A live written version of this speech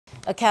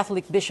A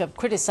Catholic bishop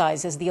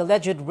criticizes the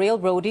alleged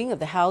railroading of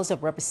the House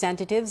of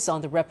Representatives on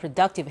the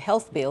reproductive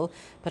health bill.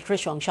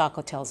 Patricia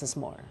Ongsiaco tells us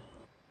more.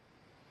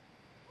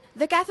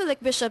 The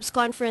Catholic Bishops'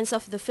 Conference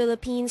of the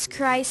Philippines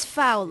cries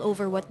foul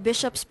over what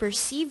bishops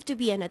perceive to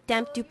be an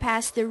attempt to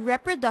pass the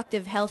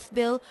reproductive health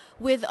bill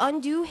with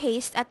undue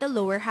haste at the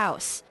lower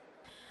house.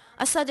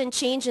 A sudden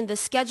change in the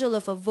schedule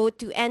of a vote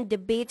to end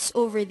debates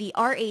over the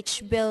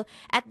RH bill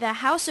at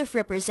the House of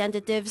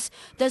Representatives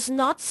does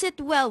not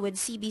sit well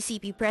with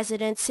CBCP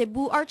President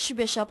Cebu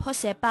Archbishop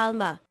Jose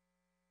Palma.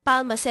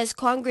 Palma says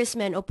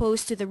congressmen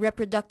opposed to the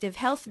reproductive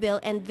health bill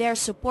and their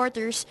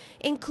supporters,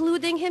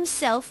 including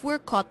himself, were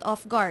caught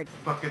off guard.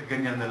 Bakit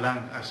ganyan na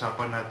lang?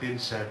 Asapan natin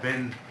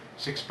 7,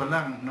 6 pa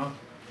lang, no?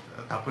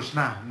 Tapos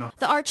na, no?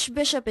 The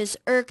Archbishop is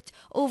irked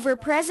over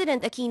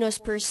President Aquino's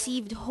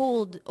perceived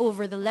hold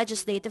over the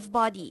legislative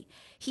body.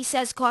 He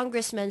says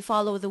congressmen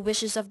follow the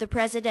wishes of the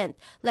president,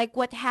 like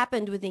what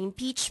happened with the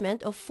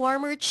impeachment of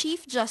former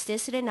Chief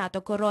Justice Renato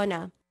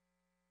Corona.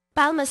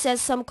 Palma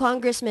says some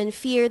congressmen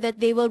fear that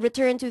they will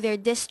return to their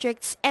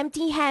districts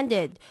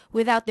empty-handed,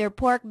 without their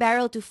pork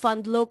barrel to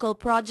fund local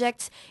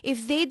projects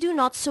if they do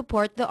not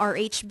support the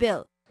RH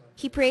bill.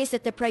 He prays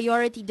that the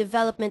Priority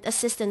Development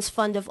Assistance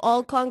Fund of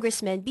all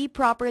congressmen be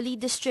properly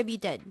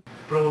distributed.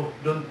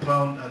 Don't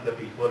frown at the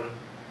people.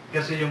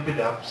 Kasi yung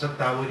PDAP, sa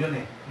tao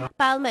yun eh. No?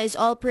 Palma is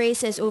all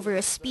praises over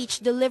a speech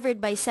delivered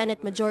by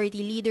Senate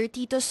Majority Leader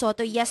Tito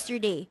Soto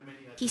yesterday.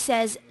 He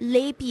says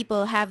lay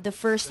people have the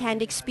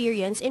first-hand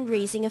experience in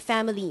raising a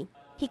family.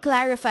 He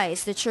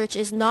clarifies the church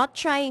is not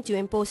trying to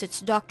impose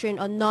its doctrine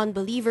on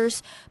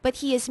non-believers,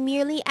 but he is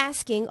merely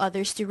asking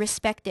others to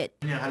respect it.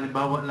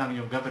 Halimbawa lang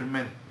yung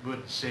government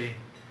would say,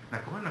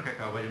 naku,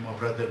 nakakawa yung mga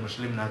brother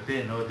Muslim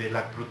natin, no? They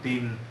lack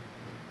protein.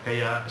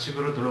 Kaya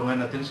siguro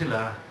tulungan natin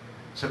sila.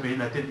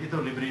 Sabihin natin, ito,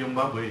 libre yung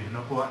baboy.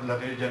 No? Kuha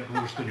lang kayo dyan kung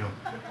gusto nyo.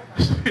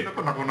 Sabihin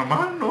ako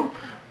naman, no?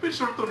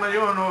 Pisulto na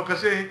yun, no?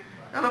 Kasi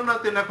alam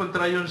natin na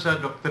kontra yun sa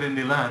doctrine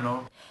nila,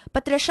 no?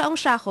 Patricia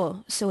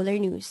Ongsiaco, Solar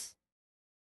News.